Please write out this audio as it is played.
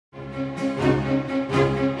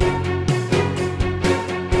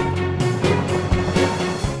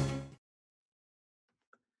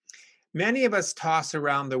Many of us toss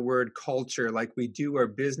around the word culture like we do our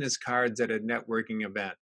business cards at a networking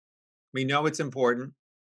event. We know it's important.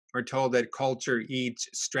 We're told that culture eats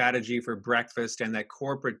strategy for breakfast and that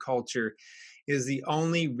corporate culture is the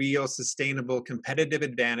only real sustainable competitive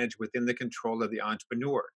advantage within the control of the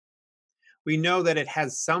entrepreneur. We know that it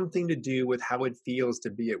has something to do with how it feels to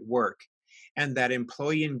be at work and that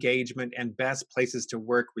employee engagement and best places to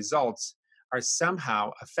work results are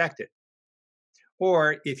somehow affected.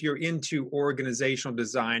 Or if you're into organizational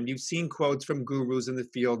design, you've seen quotes from gurus in the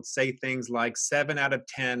field say things like 7 out of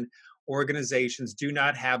 10 organizations do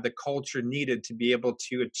not have the culture needed to be able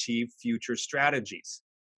to achieve future strategies.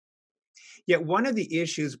 Yet, one of the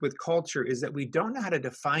issues with culture is that we don't know how to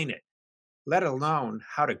define it, let alone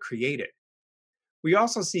how to create it. We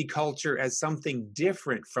also see culture as something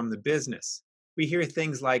different from the business. We hear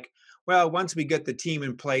things like, well, once we get the team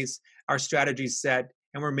in place, our strategy's set,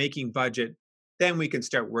 and we're making budget, then we can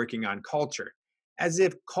start working on culture. As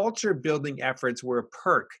if culture building efforts were a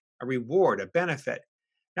perk, a reward, a benefit,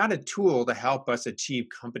 not a tool to help us achieve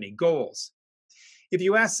company goals. If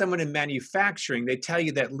you ask someone in manufacturing, they tell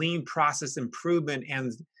you that lean process improvement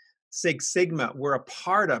and Six Sigma were a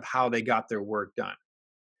part of how they got their work done.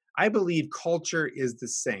 I believe culture is the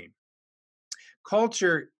same.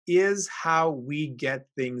 Culture is how we get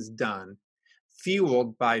things done,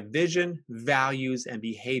 fueled by vision, values, and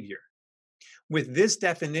behavior. With this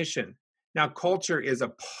definition, now culture is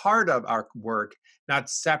a part of our work, not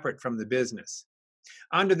separate from the business.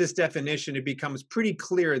 Under this definition, it becomes pretty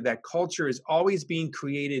clear that culture is always being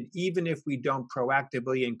created, even if we don't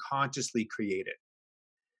proactively and consciously create it.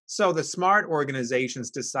 So the smart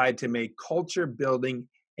organizations decide to make culture building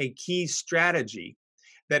a key strategy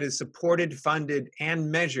that is supported, funded, and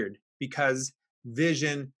measured because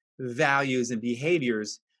vision, values, and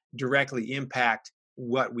behaviors directly impact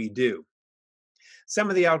what we do. Some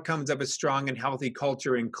of the outcomes of a strong and healthy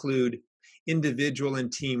culture include individual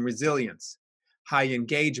and team resilience, high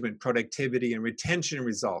engagement, productivity, and retention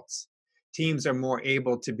results. Teams are more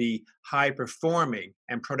able to be high performing,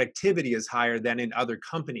 and productivity is higher than in other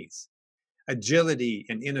companies. Agility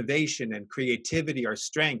and innovation and creativity are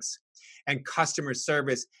strengths, and customer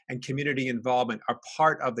service and community involvement are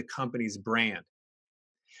part of the company's brand.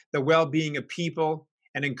 The well being of people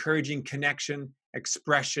and encouraging connection,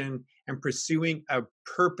 expression, and pursuing a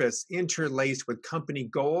purpose interlaced with company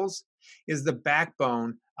goals is the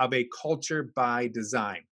backbone of a culture by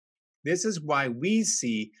design. This is why we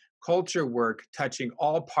see culture work touching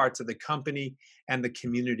all parts of the company and the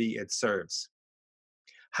community it serves.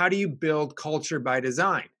 How do you build culture by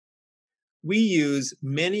design? We use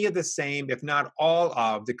many of the same, if not all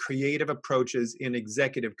of, the creative approaches in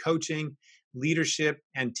executive coaching, leadership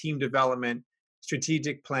and team development,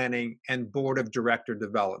 strategic planning, and board of director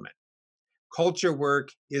development. Culture work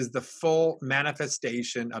is the full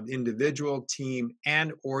manifestation of individual, team,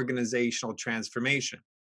 and organizational transformation.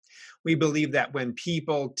 We believe that when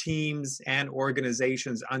people, teams, and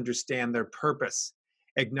organizations understand their purpose,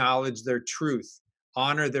 acknowledge their truth,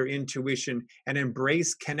 honor their intuition, and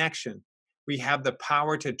embrace connection, we have the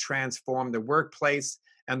power to transform the workplace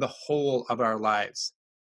and the whole of our lives.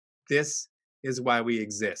 This is why we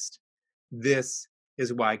exist. This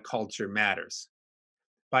is why culture matters.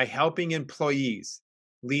 By helping employees,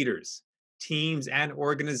 leaders, teams, and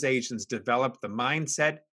organizations develop the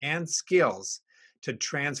mindset and skills to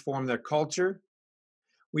transform their culture,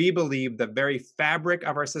 we believe the very fabric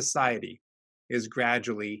of our society is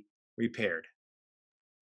gradually repaired.